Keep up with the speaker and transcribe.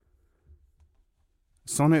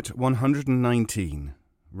Sonnet 119,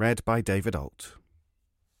 read by David Alt.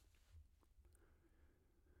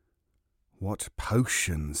 What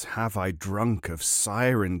potions have I drunk of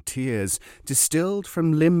siren tears, distilled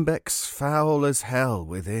from limbecks foul as hell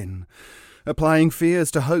within, applying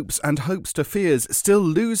fears to hopes and hopes to fears, still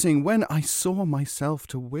losing when I saw myself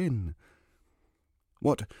to win.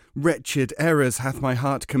 What wretched errors hath my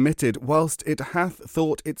heart committed, whilst it hath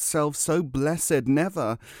thought itself so blessed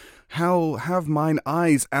never? How have mine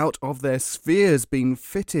eyes out of their spheres been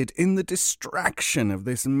fitted in the distraction of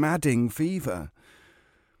this madding fever?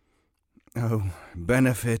 Oh,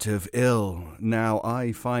 benefit of ill, now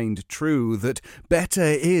I find true that better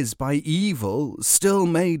is by evil still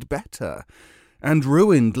made better, and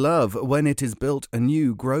ruined love, when it is built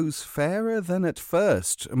anew, grows fairer than at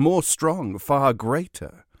first, more strong, far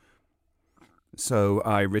greater. So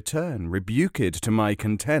I return rebuked to my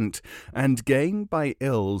content, and gain by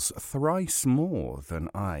ills thrice more than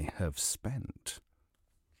I have spent.